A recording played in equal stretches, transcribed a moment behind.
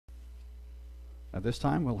At this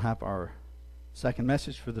time, we'll have our second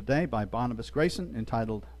message for the day by Barnabas Grayson,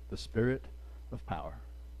 entitled The Spirit of Power.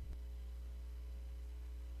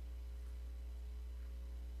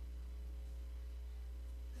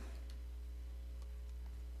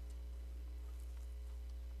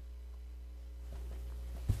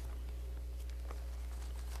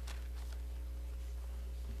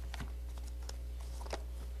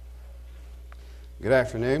 Good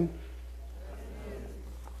afternoon.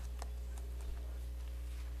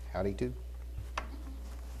 Howdy, too.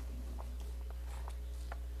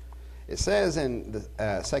 It says in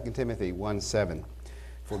 2 Timothy 1:7,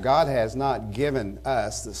 "For God has not given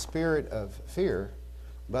us the spirit of fear,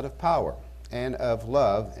 but of power, and of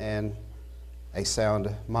love, and a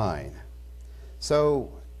sound mind."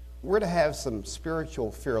 So we're to have some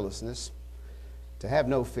spiritual fearlessness, to have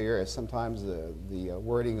no fear, as sometimes the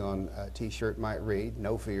wording on a T-shirt might read,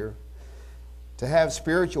 no fear. To have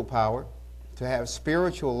spiritual power, to have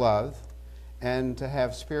spiritual love, and to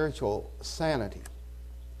have spiritual sanity.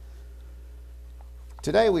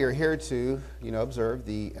 Today we are here to, observe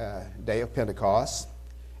the day of Pentecost,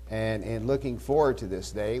 and in looking forward to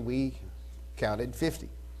this day, we counted 50.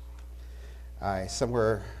 I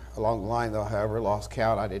somewhere along the line, though, however, lost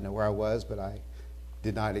count. I didn't know where I was, but I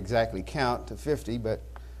did not exactly count to 50, but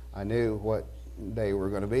I knew what day we were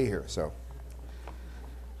going to be here. So,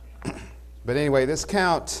 but anyway, this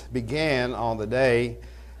count began on the day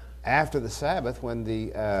after the Sabbath when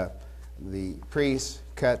the priest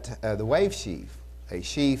cut the wave sheaf, a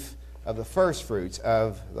sheaf of the first fruits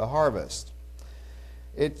of the harvest.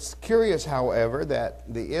 It's curious, however,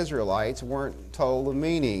 that the Israelites weren't told the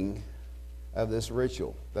meaning of this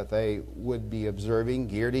ritual that they would be observing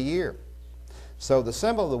year to year. So the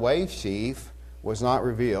symbol of the wave sheaf was not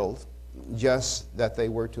revealed, just that they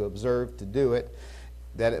were to observe to do it,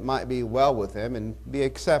 that it might be well with them and be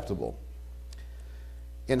acceptable.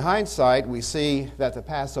 In hindsight, we see that the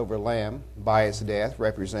Passover lamb, by its death,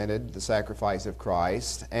 represented the sacrifice of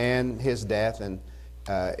Christ, and his death and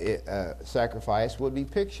sacrifice would be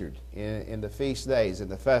pictured in the feast days, in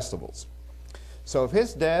the festivals. So if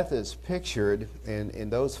his death is pictured in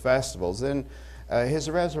those festivals, then his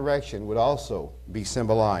resurrection would also be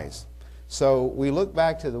symbolized. So we look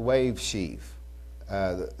back to the wave sheaf,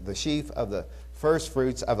 the sheaf of the first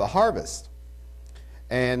fruits of the harvest.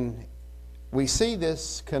 And we see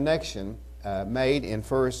this connection made in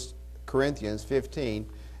 1 Corinthians 15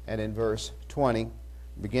 and in verse 20,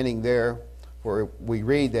 beginning there, where we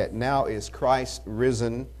read that now is Christ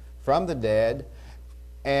risen from the dead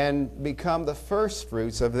and become the first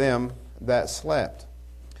fruits of them that slept.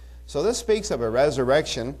 So this speaks of a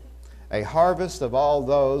resurrection, a harvest of all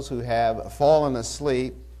those who have fallen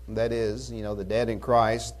asleep, that is, the dead in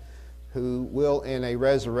Christ, who will in a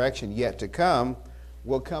resurrection yet to come,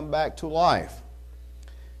 will come back to life.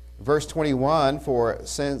 Verse 21, "For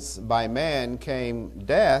since by man came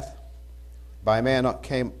death, by man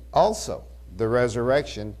came also the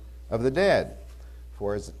resurrection of the dead.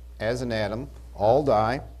 For as in Adam all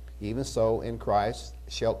die, even so in Christ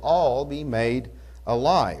shall all be made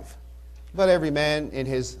alive. But every man in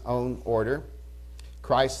his own order,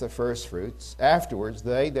 Christ the firstfruits, afterwards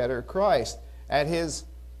they that are Christ at his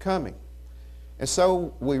coming." And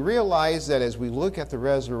so we realize that as we look at the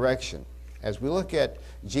resurrection, as we look at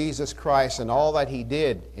Jesus Christ and all that he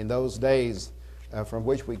did in those days from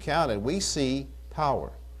which we counted, we see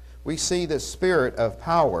power. We see the spirit of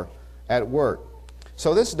power at work.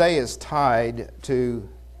 So this day is tied to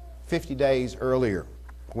 50 days earlier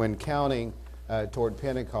when counting toward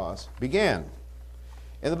Pentecost began.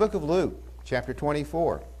 In the book of Luke, chapter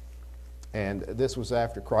 24, and this was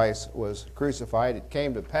after Christ was crucified, it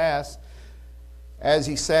came to pass, as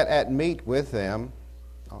he sat at meat with them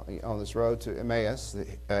on this road to Emmaus,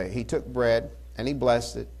 he took bread, and he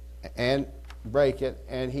blessed it, and brake it,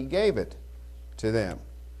 and he gave it to them.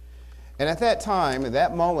 And at that time, at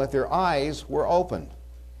that moment, their eyes were opened,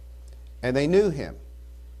 and they knew him,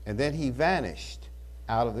 and then he vanished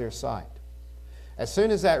out of their sight. As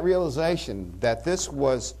soon as that realization that this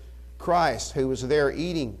was Christ who was there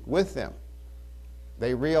eating with them,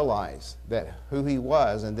 they realized that who he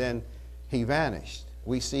was, and then he vanished.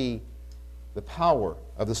 We see the power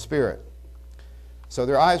of the Spirit. So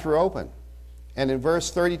their eyes were open. And in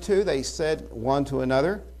verse 32, they said one to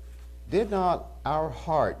another, "Did not our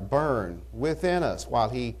heart burn within us while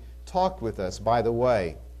he talked with us by the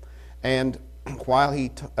way, and while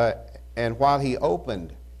he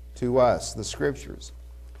opened to us the Scriptures?"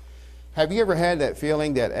 Have you ever had that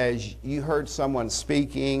feeling that as you heard someone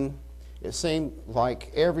speaking, it seemed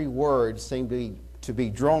like every word seemed to be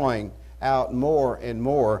drawing out more and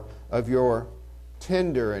more of your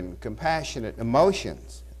tender and compassionate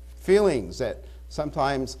emotions, feelings that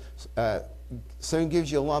sometimes soon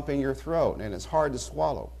gives you a lump in your throat and it's hard to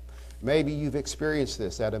swallow. Maybe you've experienced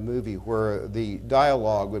this at a movie where the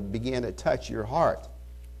dialogue would begin to touch your heart.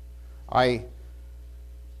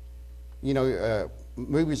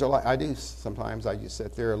 Movies are like, I do sometimes, I just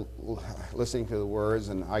sit there listening to the words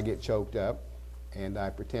and I get choked up and I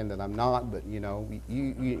pretend that I'm not, but you know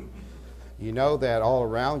that all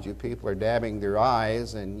around you people are dabbing their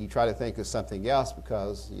eyes and you try to think of something else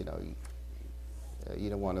because, you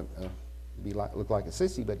don't want to look like a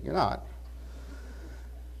sissy, but you're not.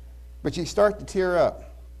 But you start to tear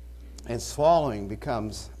up and swallowing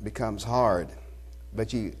becomes hard.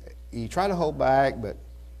 But you try to hold back, but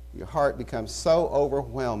your heart becomes so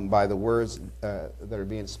overwhelmed by the words that are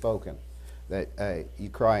being spoken that you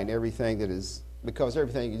cry, and everything because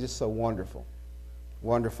everything is just so wonderful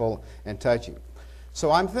and touching. So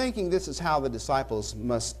I'm thinking this is how the disciples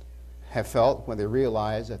must have felt when they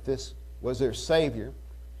realized that this was their Savior,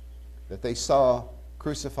 that they saw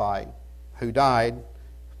crucified, who died,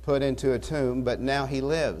 put into a tomb, but now he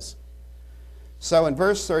lives. So in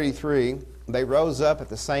verse 33, they rose up at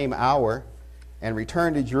the same hour and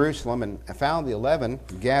returned to Jerusalem and found the 11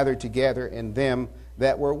 gathered together and them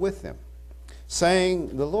that were with them,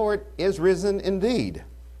 saying, "The Lord is risen indeed,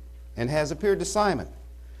 and has appeared to Simon."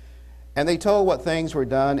 And they told what things were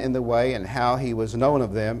done in the way and how he was known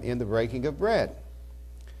of them in the breaking of bread.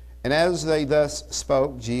 And as they thus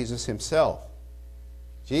spoke, Jesus himself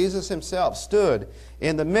stood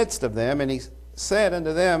in the midst of them, and he said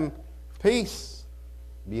unto them, "Peace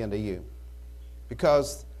be unto you."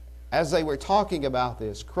 Because as they were talking about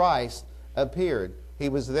this, Christ appeared. He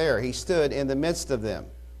was there. He stood in the midst of them.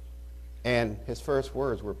 And his first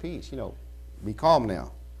words were, "Peace." Be calm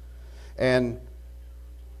now. And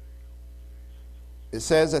it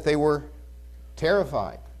says that they were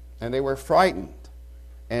terrified and they were frightened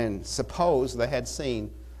and supposed they had seen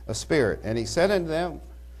a spirit. And he said unto them,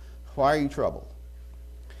 "Why are you troubled?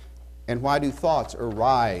 And why do thoughts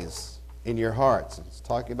arise in your hearts?" It's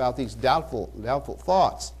talking about these doubtful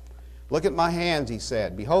thoughts. "Look at my hands," he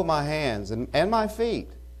said. "Behold my hands and my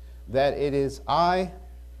feet, that it is I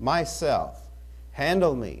myself.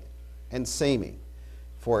 Handle me and see me.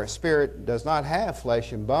 For a spirit does not have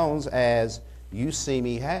flesh and bones, as you see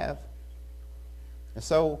me have." And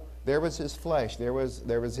so there was his flesh, there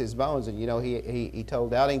was his bones, and he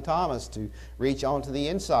told doubting Thomas to reach onto the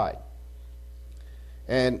inside.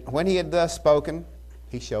 And when he had thus spoken,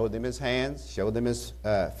 he showed them his hands, showed them his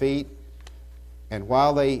feet, and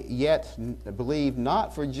while they yet believed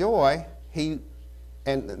not for joy,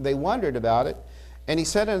 and they wondered about it, and he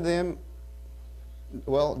said unto them,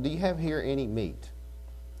 "Well, do you have here any meat?"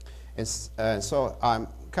 And so I'm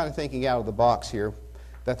kind of thinking out of the box here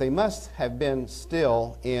that they must have been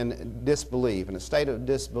still in disbelief, in a state of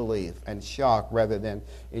disbelief and shock rather than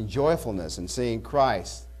in joyfulness in seeing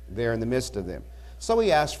Christ there in the midst of them. So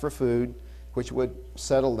he asked for food, which would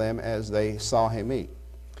settle them as they saw him eat.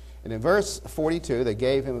 And in verse 42, they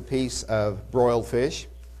gave him a piece of broiled fish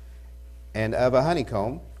and of a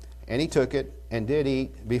honeycomb, and he took it and did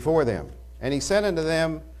eat before them. And he said unto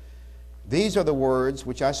them, "These are the words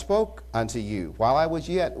which I spoke unto you while I was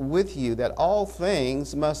yet with you, that all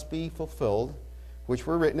things must be fulfilled, which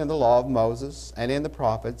were written in the law of Moses, and in the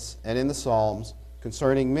prophets, and in the Psalms,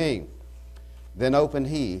 concerning me. Then opened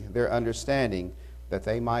he their understanding, that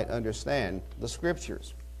they might understand the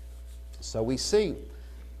Scriptures." So we see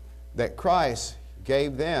that Christ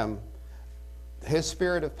gave them his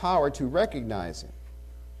spirit of power to recognize him,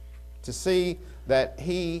 to see that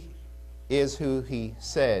he is who he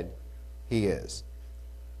said he is,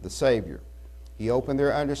 the Savior. He opened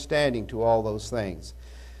their understanding to all those things.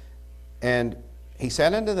 And he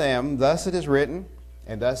said unto them, "Thus it is written,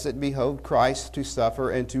 and thus it behoved Christ to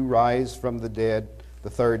suffer and to rise from the dead the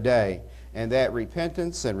third day, and that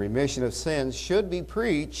repentance and remission of sins should be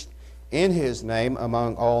preached in his name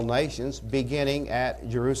among all nations, beginning at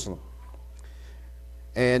Jerusalem.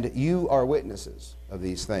 And you are witnesses of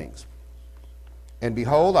these things. And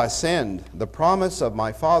behold, I send the promise of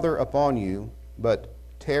my Father upon you, but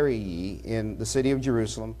tarry ye in the city of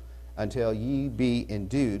Jerusalem until ye be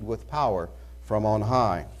endued with power from on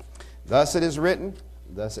high. Thus it is written,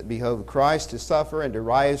 thus it behoved Christ to suffer and to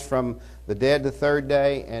rise from the dead the third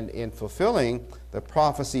day, and in fulfilling the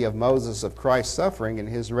prophecy of Moses of Christ's suffering and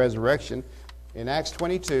his resurrection." In Acts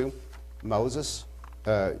 22,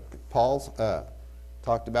 Paul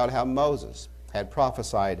talked about how Moses had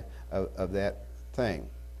prophesied of that thing.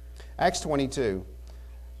 Acts 22,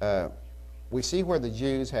 we see where the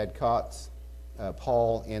Jews had caught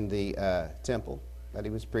Paul in the temple, that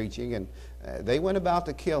he was preaching, and they went about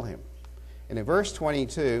to kill him. And in verse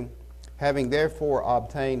 22, having therefore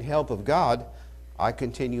obtained help of God, I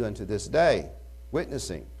continue unto this day,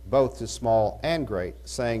 witnessing both to small and great,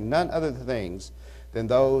 saying none other things than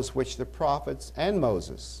those which the prophets and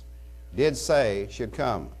Moses did say should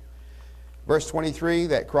come. Verse 23,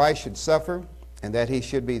 that Christ should suffer, and that he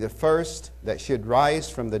should be the first that should rise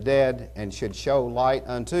from the dead, and should show light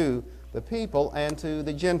unto the people and to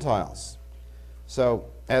the Gentiles. So,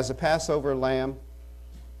 as a Passover lamb,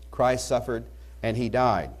 Christ suffered and he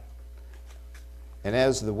died. And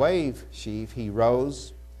as the wave sheaf, he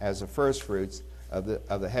rose as the first fruits of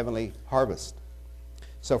the heavenly harvest.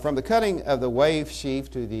 So from the cutting of the wave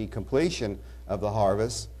sheaf to the completion of the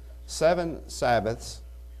harvest, 7 Sabbaths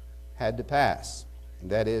had to pass. And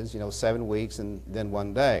that is, 7 weeks and then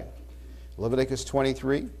 1 day. Leviticus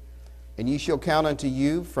 23, and ye shall count unto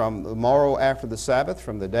you from the morrow after the Sabbath,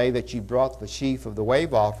 from the day that ye brought the sheaf of the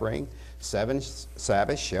wave offering, 7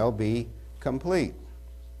 Sabbaths shall be complete.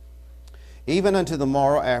 Even unto the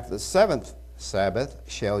morrow after the 7th Sabbath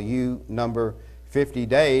shall you number 50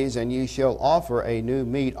 days, and ye shall offer a new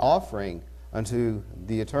meat offering unto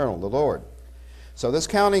the Eternal, the Lord. So this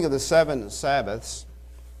counting of the 7 Sabbaths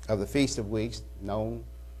of the Feast of Weeks, known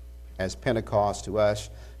as Pentecost to us,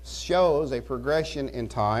 shows a progression in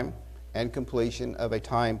time and completion of a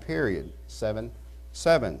time period, 7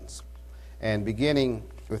 sevens. And beginning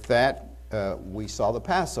with that, we saw the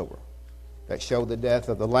Passover that showed the death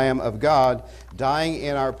of the Lamb of God dying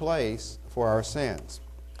in our place for our sins.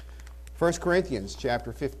 1 Corinthians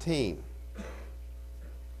chapter 15,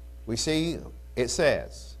 we see it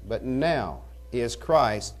says, but now is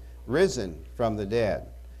Christ risen from the dead,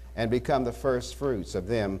 and become the first fruits of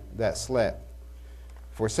them that slept.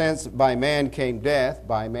 For since by man came death,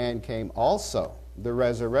 by man came also the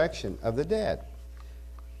resurrection of the dead.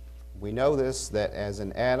 We know this, that as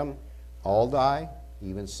in Adam all die,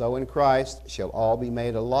 even so in Christ shall all be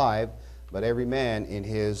made alive, but every man in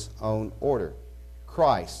his own order.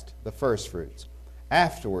 Christ, the firstfruits.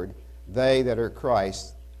 Afterward, they that are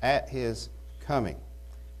Christ at his coming.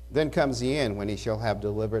 Then comes the end, when he shall have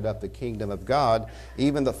delivered up the kingdom of God,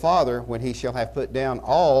 even the Father, when he shall have put down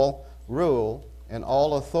all rule and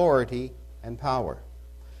all authority and power.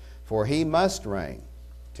 For he must reign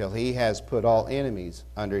till he has put all enemies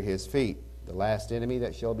under his feet. The last enemy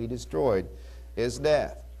that shall be destroyed is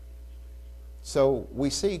death. So we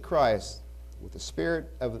see Christ with the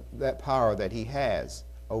spirit of that power that he has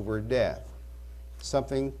over death,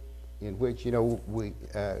 something in which we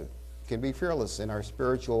can be fearless in our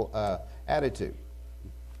spiritual attitude.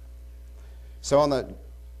 So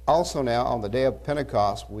also now on the day of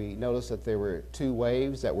Pentecost, we notice that there were 2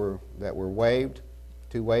 waves that were waved,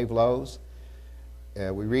 2 wave loaves.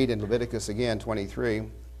 We read in Leviticus again 23,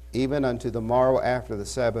 even unto the morrow after the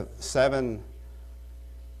seventh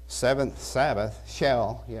Sabbath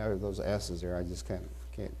shall, those S's there, I just can't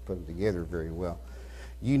put them together very well.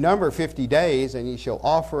 You number 50 days, and ye shall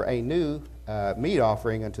offer a new meat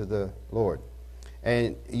offering unto the Lord.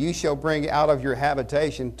 And you shall bring out of your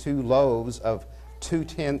habitation 2 loaves of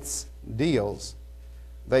 2/10 deals.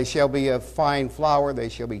 They shall be of fine flour, they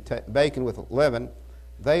shall be baken with leaven.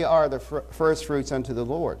 They are the first fruits unto the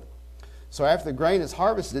Lord. So after the grain is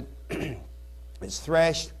harvested, it's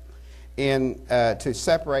threshed to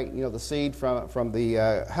separate the seed from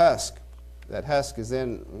the husk. That husk is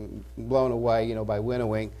then blown away by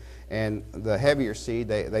winnowing, and the heavier seed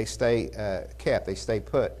they stay kept, they stay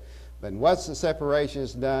put. But once the separation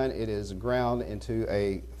is done, it is ground into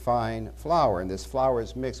a fine flour, and this flour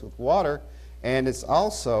is mixed with water, and it's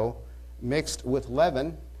also mixed with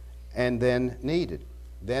leaven and then kneaded,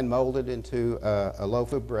 then molded into a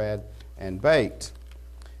loaf of bread and baked.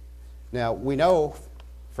 Now we know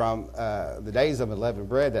from the days of unleavened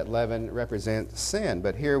bread that leaven represents sin,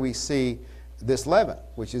 but here we see this leaven,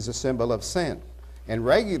 which is a symbol of sin. And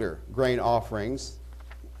regular grain offerings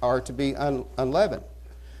are to be unleavened.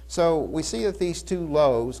 So we see that these 2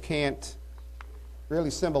 loaves can't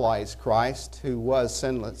really symbolize Christ, who was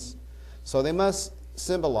sinless. So they must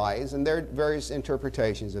symbolize, and there are various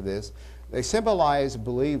interpretations of this, they symbolize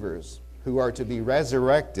believers who are to be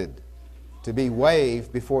resurrected, to be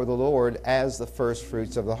waved before the Lord as the first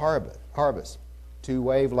fruits of the harvest. 2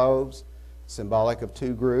 wave loaves, symbolic of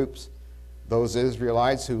 2 groups, those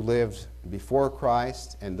Israelites who lived before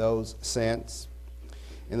Christ and those since.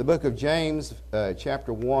 In the book of James,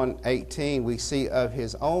 chapter 1:18, we see, of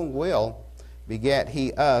his own will begat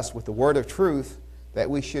he us with the word of truth, that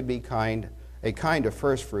we should be a kind of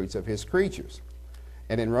first fruits of his creatures.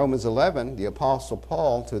 And in Romans 11, the Apostle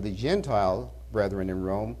Paul to the Gentile brethren in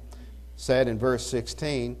Rome said in verse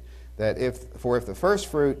 16, that if the first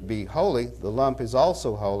fruit be holy, the lump is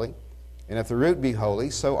also holy. And if the root be holy,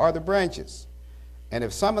 so are the branches. And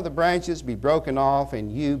if some of the branches be broken off,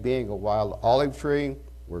 and you, being a wild olive tree,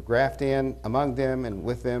 were grafted in among them, and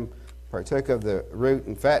with them partook of the root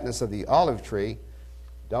and fatness of the olive tree,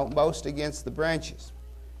 don't boast against the branches.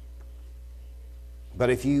 But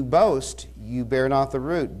if you boast, you bear not the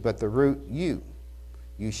root, but the root you.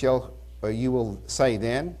 You will say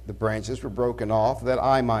then, the branches were broken off, that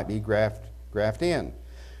I might be grafted in.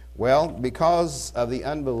 Well, because of the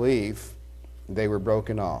unbelief, they were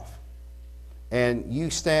broken off. And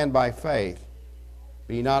you stand by faith.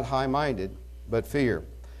 Be not high-minded, but fear.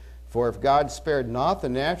 For if God spared not the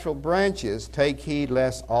natural branches, take heed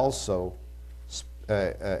lest he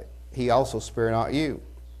also spare not you.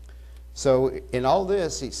 So in all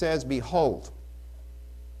this, he says, behold,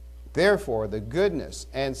 therefore the goodness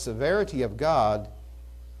and severity of God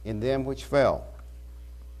in them which fell.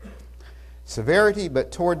 Severity,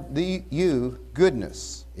 but toward you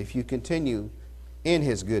goodness, if you continue in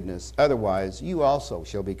his goodness. Otherwise, you also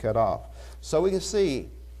shall be cut off. So we can see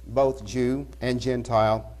both Jew and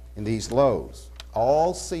Gentile in these loaves,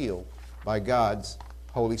 all sealed by God's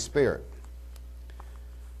Holy Spirit.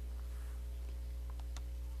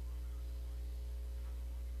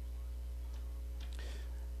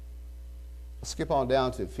 Let's skip on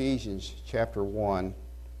down to Ephesians chapter 1.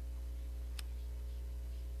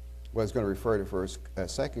 Well, I was going to refer to first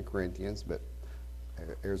 2 Corinthians, but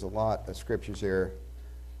there's a lot of scriptures there.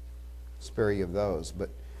 Spare you of those. But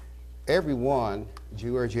everyone,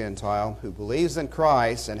 Jew or Gentile, who believes in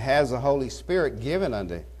Christ and has the Holy Spirit given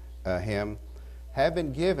unto him, have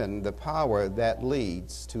been given the power that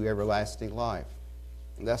leads to everlasting life.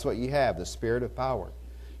 And that's what you have, the Spirit of power.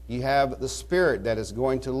 You have the Spirit that is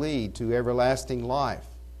going to lead to everlasting life.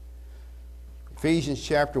 Ephesians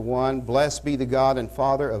chapter 1, blessed be the God and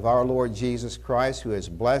Father of our Lord Jesus Christ, who has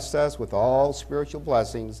blessed us with all spiritual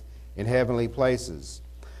blessings in heavenly places,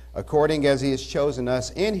 according as he has chosen us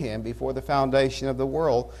in him before the foundation of the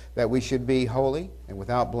world, that we should be holy and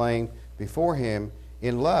without blame before him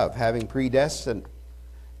in love, having predestinated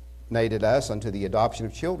us unto the adoption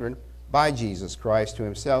of children by Jesus Christ to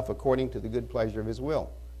himself, according to the good pleasure of his will,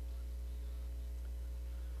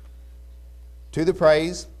 to the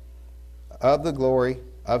praise of the glory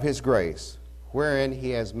of his grace, wherein he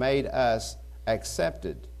has made us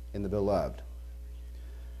accepted in the beloved,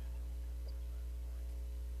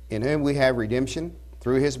 in whom we have redemption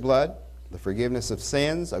through his blood, the forgiveness of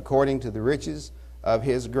sins, according to the riches of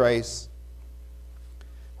his grace,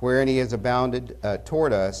 wherein he has abounded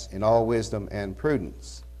toward us in all wisdom and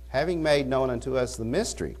prudence, having made known unto us the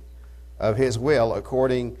mystery of his will,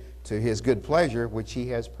 according to his good pleasure, which he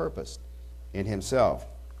has purposed in himself.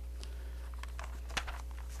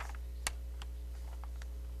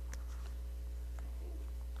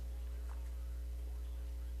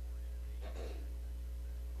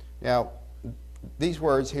 Now, these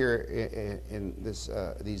words here in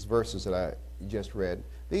these verses that I just read,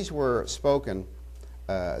 these were spoken,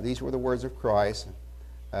 these were the words of Christ,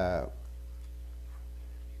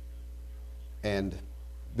 and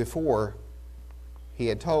before he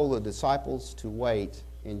had told the disciples to wait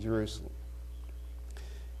in Jerusalem.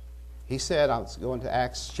 He said, I'm going to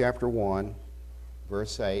Acts chapter 1,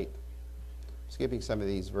 verse 8, skipping some of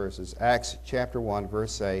these verses, Acts chapter 1,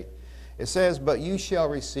 verse 8, it says, but you shall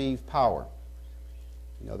receive power.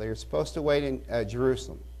 You know, they're supposed to wait in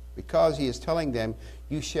Jerusalem, because he is telling them,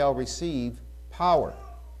 you shall receive power.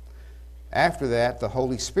 After that, the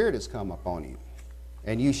Holy Spirit has come upon you,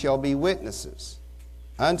 and you shall be witnesses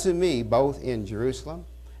unto me, both in Jerusalem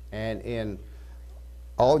and in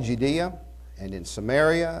all Judea and in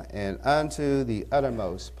Samaria and unto the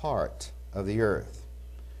uttermost part of the earth.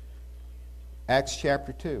 Acts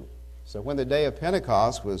chapter 2. So when the day of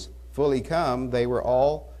Pentecost was fully come, they were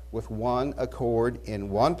all with one accord in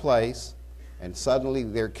one place, and suddenly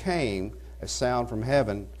there came a sound from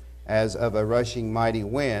heaven as of a rushing mighty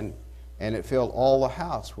wind, and it filled all the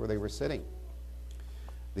house where they were sitting.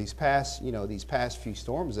 These past few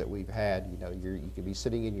storms that we've had, you could be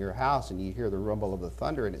sitting in your house and you hear the rumble of the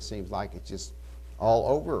thunder, and it seems like it's just all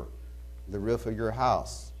over the roof of your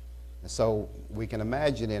house. And so we can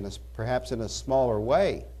imagine, perhaps in a smaller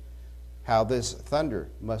way, how this thunder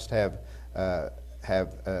must have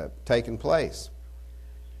taken place.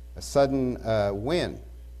 A sudden wind,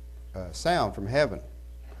 sound from heaven,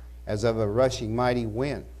 as of a rushing mighty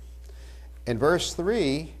wind. In verse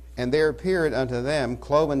 3, and there appeared unto them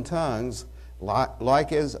cloven tongues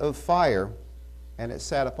like as of fire, and it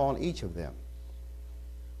sat upon each of them.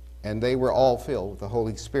 And they were all filled with the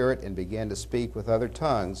Holy Spirit, and began to speak with other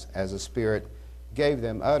tongues as the Spirit gave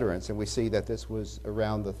them utterance. And we see that this was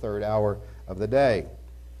around the third hour of the day.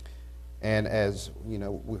 And as you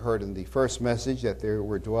know, we heard in the first message that there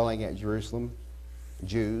were dwelling at Jerusalem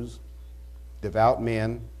Jews, devout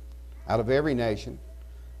men, out of every nation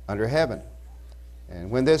under heaven. And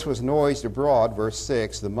when this was noised abroad, verse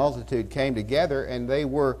 6, the multitude came together, and they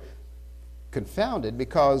were confounded,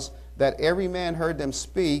 because that every man heard them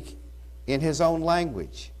speak in his own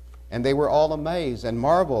language. And they were all amazed and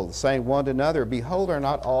marveled, saying one to another, Behold, are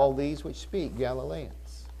not all these which speak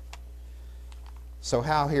Galileans? So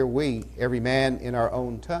how hear we, every man in our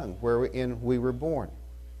own tongue, wherein we were born?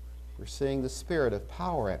 We're seeing the spirit of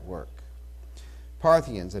power at work.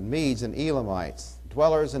 Parthians and Medes and Elamites,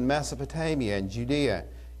 dwellers in Mesopotamia and Judea,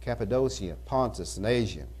 Cappadocia, Pontus and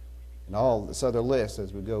Asia, and all this other list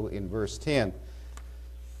as we go in verse 10.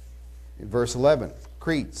 In verse 11,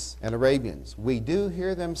 Cretes and Arabians, we do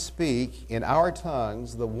hear them speak in our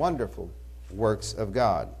tongues the wonderful works of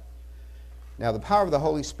God. Now the power of the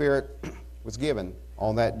Holy Spirit was given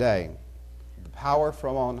on that day. The power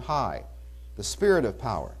from on high, the spirit of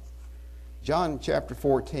power. John chapter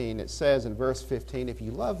 14, it says in verse 15, If you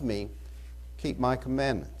love me, keep my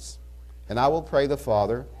commandments. And I will pray the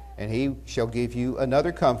Father, and he shall give you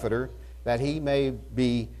another comforter, that he may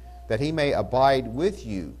abide with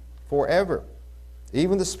you forever.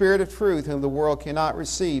 Even the Spirit of truth, whom the world cannot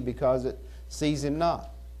receive, because it sees him not,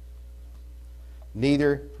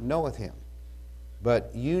 neither knoweth him. But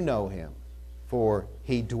you know him, for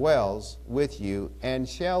he dwells with you and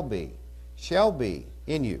shall be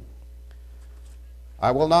in you. I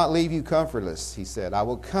will not leave you comfortless, he said. I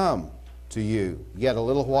will come to you. Yet a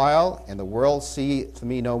little while, and the world seeth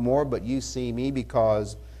me no more, but you see me,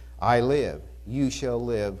 because I live. You shall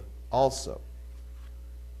live also.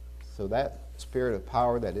 So that spirit of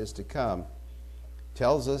power that is to come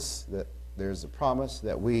tells us that there's a promise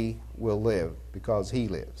that we will live because he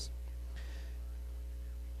lives.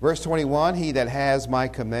 Verse 21, He that has my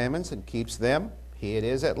commandments and keeps them, he it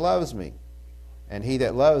is that loves me. And he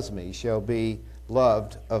that loves me shall be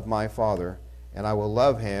loved of my Father, and I will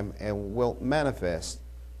love him and will manifest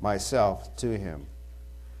myself to him.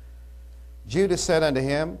 Judas said unto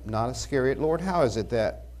him, not Iscariot, Lord, how is it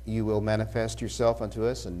that you will manifest yourself unto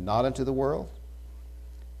us and not unto the world?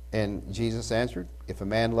 And Jesus answered, If a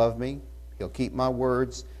man love me, he'll keep my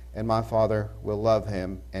words, and my Father will love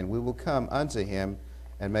him, and we will come unto him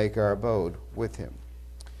and make our abode with him.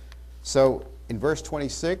 So in verse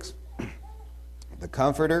 26, the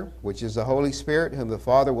Comforter, which is the Holy Spirit, whom the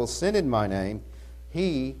Father will send in my name,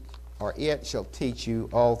 he or it shall teach you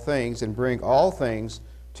all things, and bring all things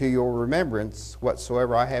to your remembrance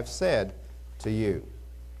whatsoever I have said to you.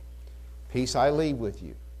 Peace I leave with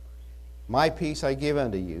you. My peace I give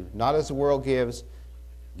unto you. Not as the world gives,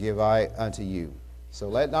 give I unto you. So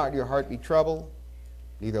let not your heart be troubled,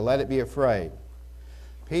 neither let it be afraid.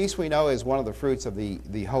 Peace, we know, is one of the fruits of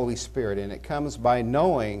the Holy Spirit, and it comes by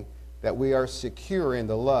knowing that we are secure in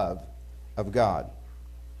the love of God,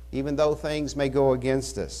 even though things may go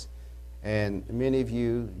against us. And many of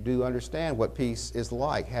you do understand what peace is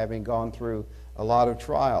like, having gone through a lot of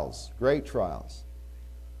trials, great trials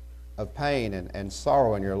of pain and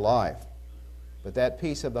sorrow in your life. But that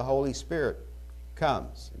peace of the Holy Spirit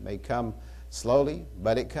comes. It may come slowly,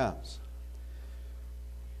 but it comes.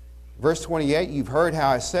 Verse 28, you've heard how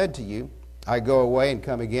I said to you, I go away and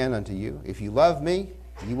come again unto you. If you love me,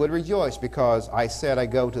 you would rejoice, because I said I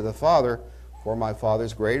go to the Father, for my Father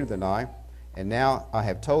is greater than I. And now I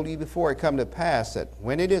have told you before it come to pass, that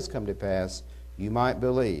when it is come to pass, you might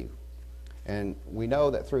believe. And we know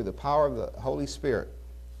that through the power of the Holy Spirit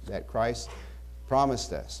that Christ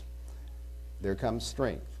promised us, there comes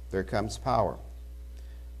strength, there comes power.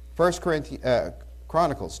 1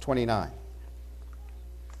 Chronicles 29.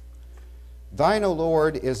 Thine, O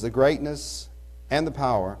Lord, is the greatness and the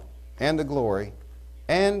power and the glory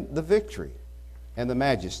and the victory and the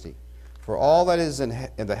majesty. For all that is in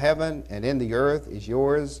the heaven and in the earth is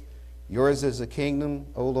yours. Yours is the kingdom,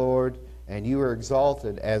 O Lord, and you are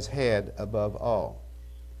exalted as head above all.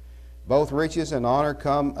 Both riches and honor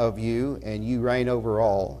come of you, and you reign over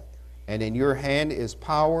all. And in your hand is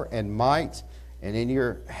power and might, and in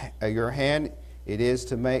your hand it is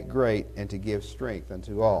to make great and to give strength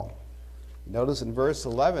unto all. Notice in verse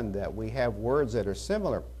 11 that we have words that are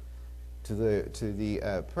similar to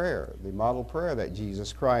the prayer, the model prayer that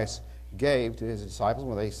Jesus Christ gave to his disciples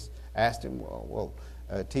when they asked him,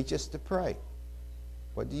 teach us to pray.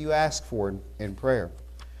 What do you ask for in prayer?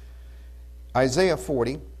 Isaiah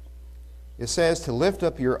 40, it says, to lift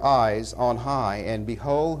up your eyes on high, and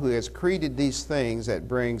behold, who has created these things, that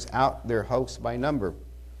brings out their hosts by number.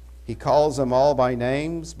 He calls them all by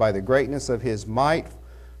names, by the greatness of his might,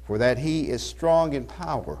 for that he is strong in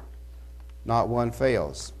power. Not one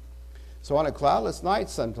fails. So on a cloudless night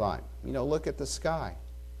sometime, look at the sky.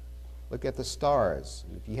 Look at the stars.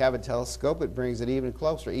 If you have a telescope, it brings it even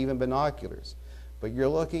closer, even binoculars. But you're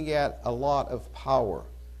looking at a lot of power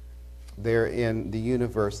there in the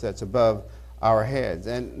universe that's above our heads.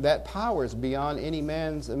 And that power is beyond any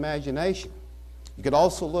man's imagination. You could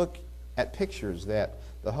also look at pictures that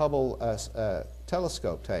the Hubble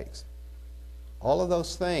telescope takes. All of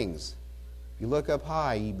those things, if you look up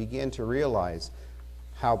high, you begin to realize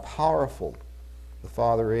how powerful the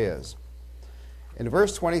Father is. In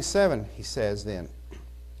verse 27, he says then,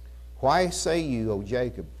 "Why say you, O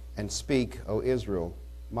Jacob, and speak, O Israel,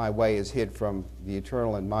 my way is hid from the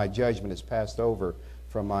eternal, and my judgment is passed over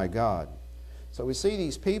from my God?" So we see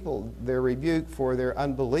these people, they're rebuked for their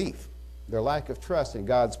unbelief, their lack of trust in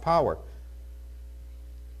God's power.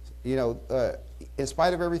 In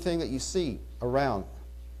spite of everything that you see around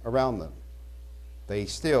them, they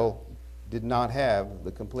still did not have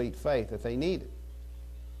the complete faith that they needed.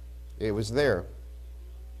 It was there.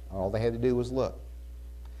 All they had to do was look.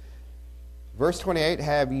 Verse 28,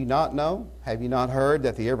 "Have you not known? Have you not heard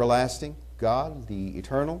that the everlasting God, the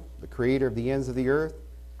eternal, the creator of the ends of the earth,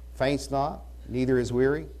 faints not, neither is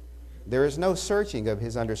weary? There is no searching of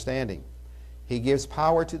his understanding. He gives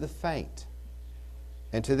power to the faint,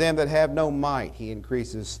 and to them that have no might he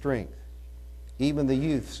increases strength. Even the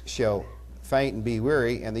youths shall faint and be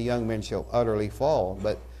weary, and the young men shall utterly fall.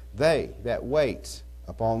 But they that wait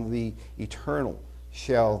upon the eternal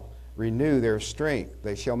shall renew their strength.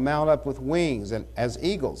 They shall mount up with wings, and as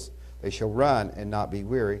eagles they shall run and not be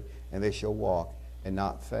weary, and they shall walk and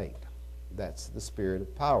not faint." That's the spirit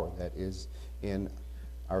of power that is in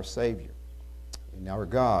our Savior, in our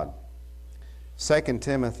God. 2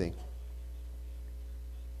 Timothy.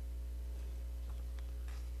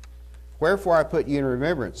 "Wherefore I put you in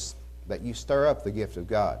remembrance, that you stir up the gift of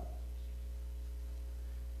God,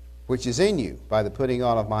 which is in you by the putting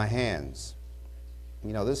on of my hands."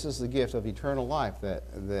 This is the gift of eternal life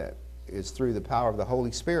that is through the power of the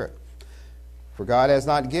Holy Spirit. "For God has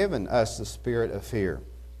not given us the spirit of fear,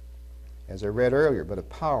 as I read earlier, but of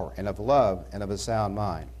power and of love and of a sound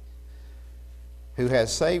mind. Who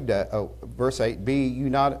has saved us," verse 8, "Be you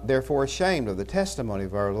not therefore ashamed of the testimony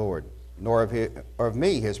of our Lord, nor of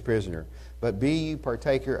me his prisoner, but be you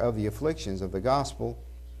partaker of the afflictions of the gospel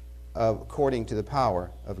according to the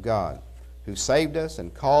power of God, who saved us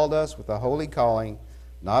and called us with a holy calling,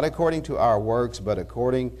 not according to our works, but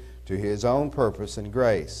according to his own purpose and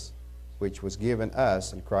grace, which was given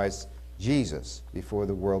us in Christ Jesus before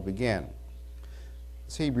the world began."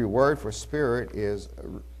 This Hebrew word for spirit is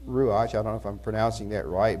ruach. I don't know if I'm pronouncing that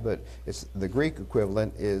right, but the Greek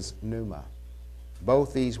equivalent is pneuma.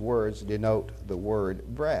 Both these words denote the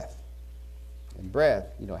word breath. And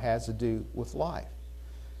breath, has to do with life.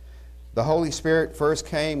 The Holy Spirit first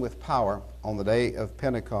came with power on the day of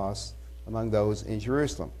Pentecost among those in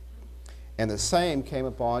Jerusalem. And the same came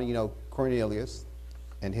upon, Cornelius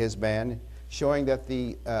and his band, showing that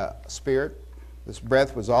the Spirit, this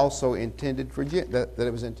breath, was also intended for that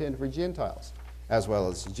it was intended for Gentiles as well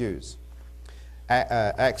as the Jews.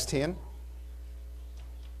 Acts 10,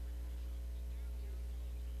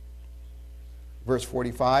 verse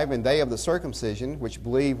 45, "And they of the circumcision which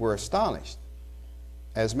believed were astonished,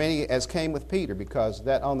 as many as came with Peter, because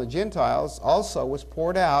that on the Gentiles also was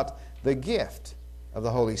poured out the gift of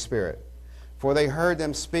the Holy Spirit. For they heard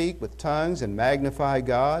them speak with tongues and magnify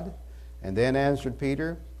God. And then answered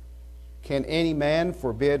Peter, Can any man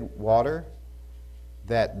forbid water,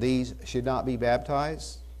 that these should not be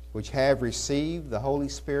baptized, which have received the Holy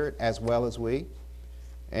Spirit as well as we?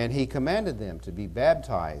 And he commanded them to be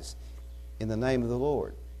baptized in the name of the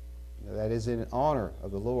Lord." That is in honor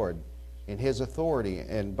of the Lord, in his authority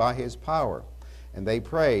and by his power. And they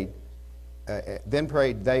prayed, then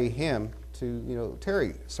prayed they him to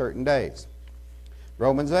tarry certain days.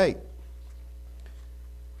 Romans 8.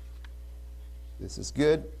 This is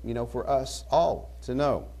good, for us all to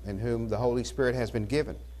know, in whom the Holy Spirit has been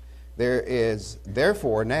given. "There is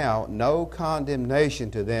therefore now no condemnation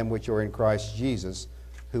to them which are in Christ Jesus,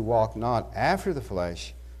 who walk not after the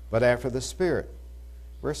flesh, but after the Spirit."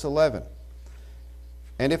 Verse 11.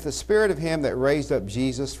 "And if the Spirit of him that raised up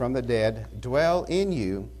Jesus from the dead dwell in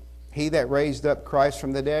you, he that raised up Christ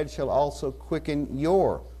from the dead shall also quicken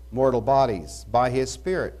your mortal bodies by his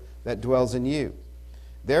Spirit that dwells in you.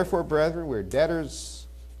 Therefore, brethren, we're debtors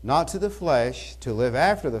not to the flesh, to live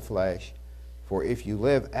after the flesh. For if you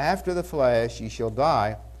live after the flesh, ye shall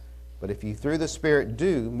die. But if you through the Spirit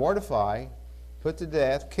do mortify, put to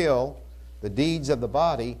death, kill the deeds of the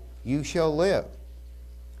body, you shall live.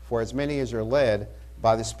 For as many as are led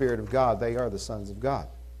by the Spirit of God, they are the sons of God.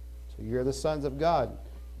 So you're the sons of God.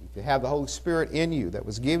 If you have the Holy Spirit in you that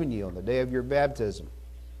was given you on the day of your baptism,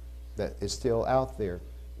 that is still out there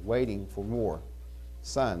waiting for more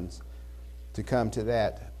sons to come to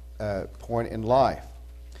that point in life.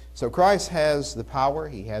 So Christ has the power,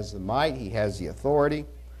 He has the might, He has the authority,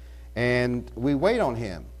 and we wait on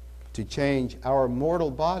Him to change our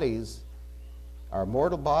mortal bodies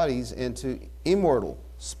into immortal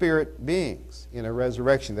spirit beings in a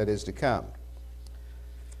resurrection that is to come.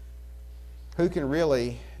 Who can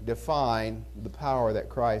really define the power that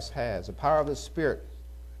Christ has? The power of the Spirit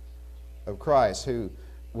of Christ, who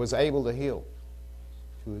was able to heal,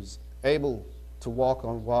 who was able to walk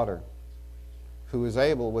on water, who was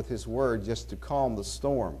able with His word just to calm the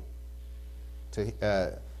storm,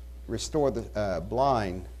 to restore the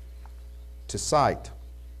blind to sight.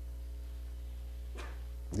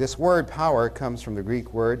 This word power comes from the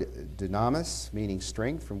Greek word dynamis, meaning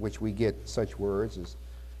strength, from which we get such words as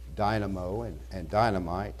dynamo and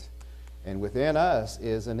dynamite. And within us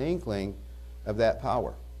is an inkling of that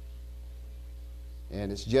power. And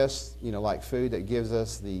it's just, like food that gives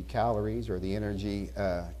us the calories or the energy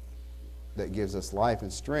that gives us life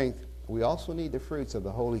and strength. We also need the fruits of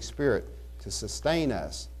the Holy Spirit to sustain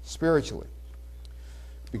us spiritually.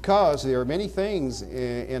 Because there are many things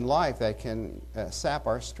in life that can sap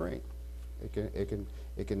our strength. It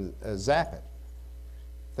can zap it.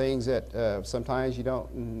 Things that sometimes you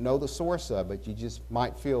don't know the source of, but you just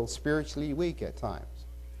might feel spiritually weak at times.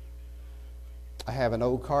 I have an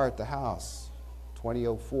old car at the house,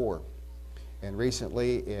 2004, and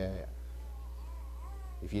recently,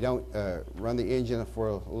 if you don't run the engine for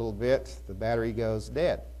a little bit, the battery goes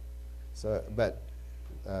dead. So, but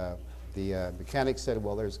the mechanic said,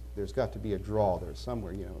 well, there's got to be a draw there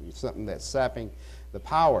somewhere, something that's sapping the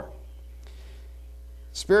power.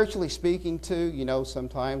 Spiritually speaking, too,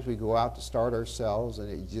 sometimes we go out to start ourselves, and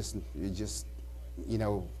it just,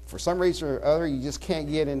 for some reason or other, you just can't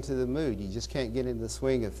get into the mood. You just can't get into the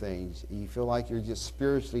swing of things. You feel like you're just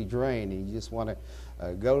spiritually drained, and you just want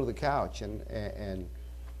to go to the couch and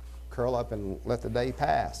curl up and let the day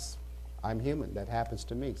pass. I'm human. That happens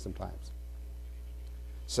to me sometimes.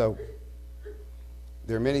 So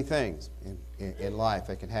there are many things in life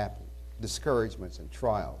that can happen. Discouragements and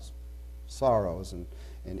trials, sorrows and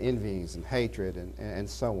envyings and hatred and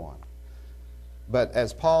so on. But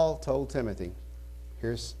as Paul told Timothy,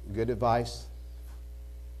 here's good advice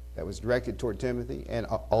that was directed toward Timothy and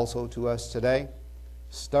also to us today.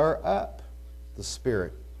 Stir up the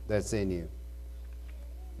spirit that's in you.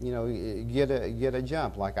 Get a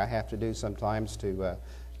jump like I have to do sometimes to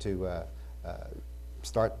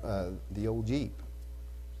start the old Jeep.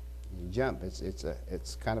 You jump.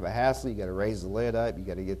 It's kind of a hassle. You got to raise the lid up. You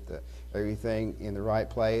got to get everything in the right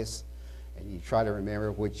place, and you try to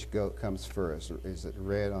remember which comes first. Is it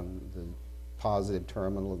red on the positive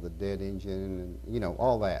terminal of the dead engine, and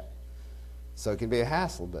all that. So it can be a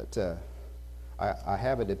hassle, but I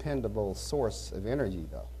have a dependable source of energy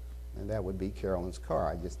though, and that would be Carolyn's car.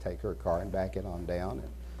 I just take her car and back it on down and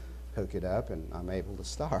hook it up, and I'm able to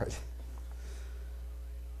start.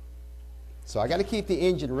 So I got to keep the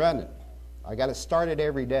engine running. I got to start it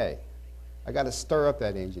every day. I got to stir up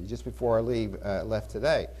that engine. Just before I left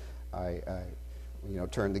today, I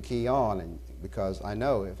turned the key on, and because I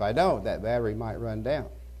know if I don't, that battery might run down.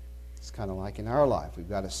 It's kind of like in our life. We've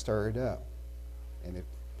got to stir it up, and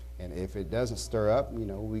if it doesn't stir up,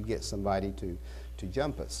 we get somebody to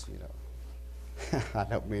jump us. I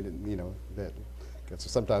don't mean it, that, because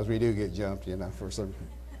sometimes we do get jumped, for some.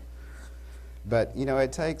 But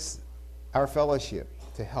it takes our fellowship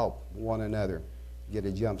to help one another get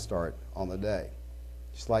a jump start on the day.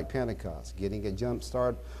 Just like Pentecost, getting a jump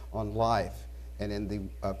start on life and in the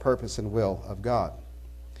purpose and will of God.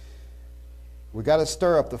 We've got to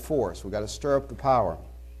stir up the force. We've got to stir up the power.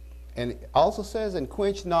 And it also says, and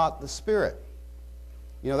quench not the spirit.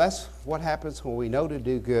 That's what happens when we know to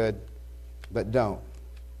do good, but don't.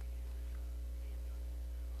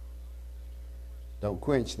 Don't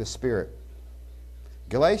quench the spirit.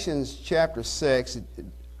 Galatians chapter 6,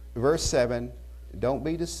 verse 7, don't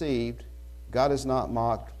be deceived. God is not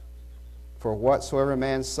mocked. For whatsoever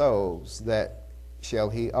man sows, that shall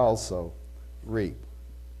he also reap.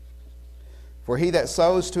 For he that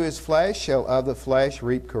sows to his flesh shall of the flesh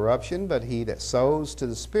reap corruption, but he that sows to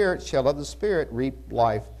the Spirit shall of the Spirit reap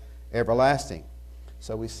life everlasting.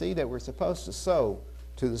 So we see that we're supposed to sow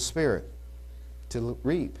to the Spirit to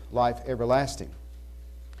reap life everlasting.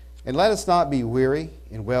 And let us not be weary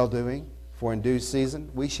in well-doing, for in due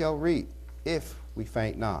season we shall reap, if we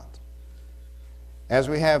faint not. As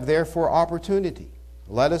we have therefore opportunity,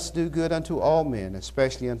 let us do good unto all men,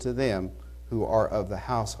 especially unto them who are of the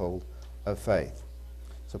household of faith.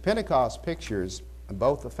 So Pentecost pictures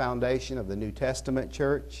both the foundation of the New Testament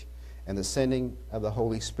church and the sending of the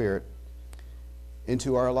Holy Spirit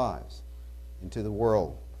into our lives, into the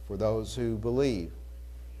world, for those who believe.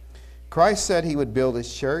 Christ said he would build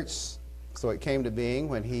his church, so it came to being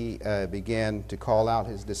when he began to call out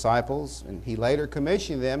his disciples, and he later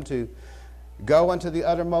commissioned them to go unto the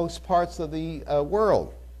uttermost parts of the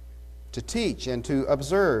world to teach and to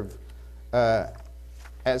observe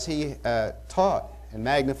as he taught and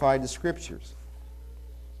magnified the Scriptures.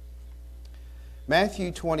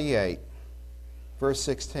 Matthew 28, verse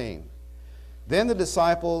 16. Then the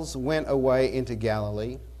disciples went away into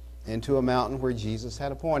Galilee, into a mountain where Jesus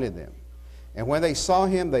had appointed them. And when they saw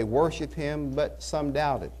him, they worshipped him, but some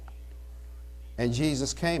doubted. And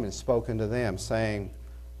Jesus came and spoke unto them, saying,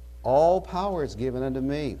 All power is given unto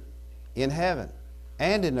me in heaven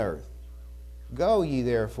and in earth. Go ye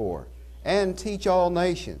therefore, and teach all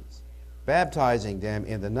nations, baptizing them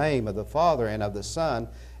in the name of the Father and of the Son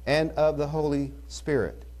and of the Holy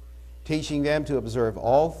Spirit, teaching them to observe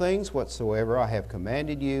all things whatsoever I have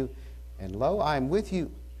commanded you. And lo, I am with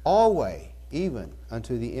you always, even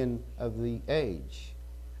unto the end of the age.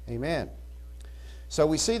 Amen. So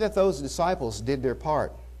we see that those disciples did their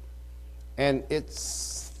part. And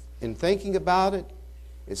it's, in thinking about it,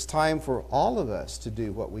 it's time for all of us to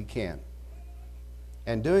do what we can.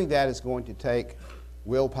 And doing that is going to take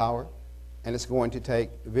willpower, and it's going to take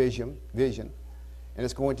vision, and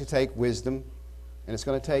it's going to take wisdom, and it's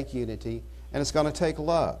going to take unity, and it's going to take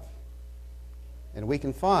love. And we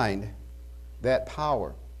can find that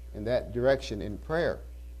power in that direction in prayer.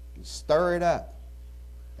 We stir it up,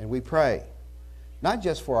 and we pray, not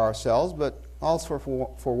just for ourselves, but also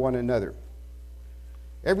for one another.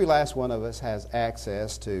 Every last one of us has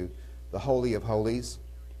access to the Holy of Holies,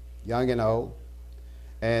 young and old,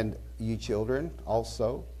 and you children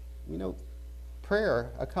also. You know,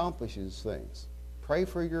 prayer accomplishes things. Pray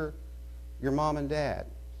for your mom and dad.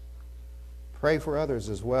 Pray for others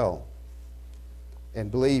as well.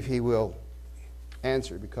 And believe he will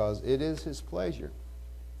answer, because it is his pleasure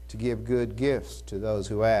to give good gifts to those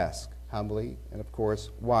who ask humbly and, of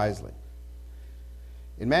course, wisely.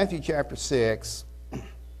 In Matthew chapter 6,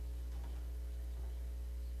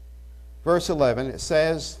 verse 11, it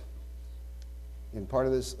says, in part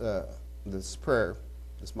of this prayer,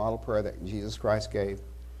 this model prayer that Jesus Christ gave,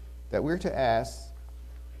 that we're to ask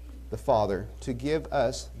the Father to give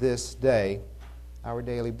us this day our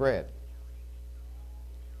daily bread,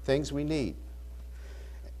 things we need,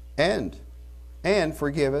 and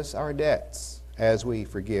forgive us our debts as we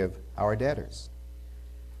forgive our debtors.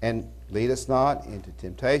 And lead us not into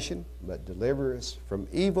temptation, but deliver us from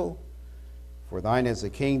evil. For thine is the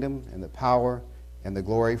kingdom and the power and the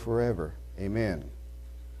glory forever. Amen.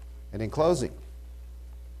 And in closing,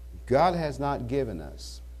 God has not given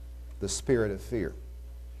us the spirit of fear,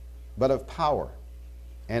 but of power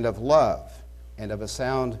and of love and of a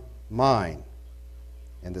sound mind.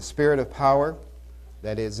 And the spirit of power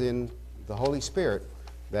that is in the Holy Spirit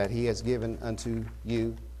that he has given unto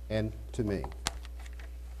you and to me.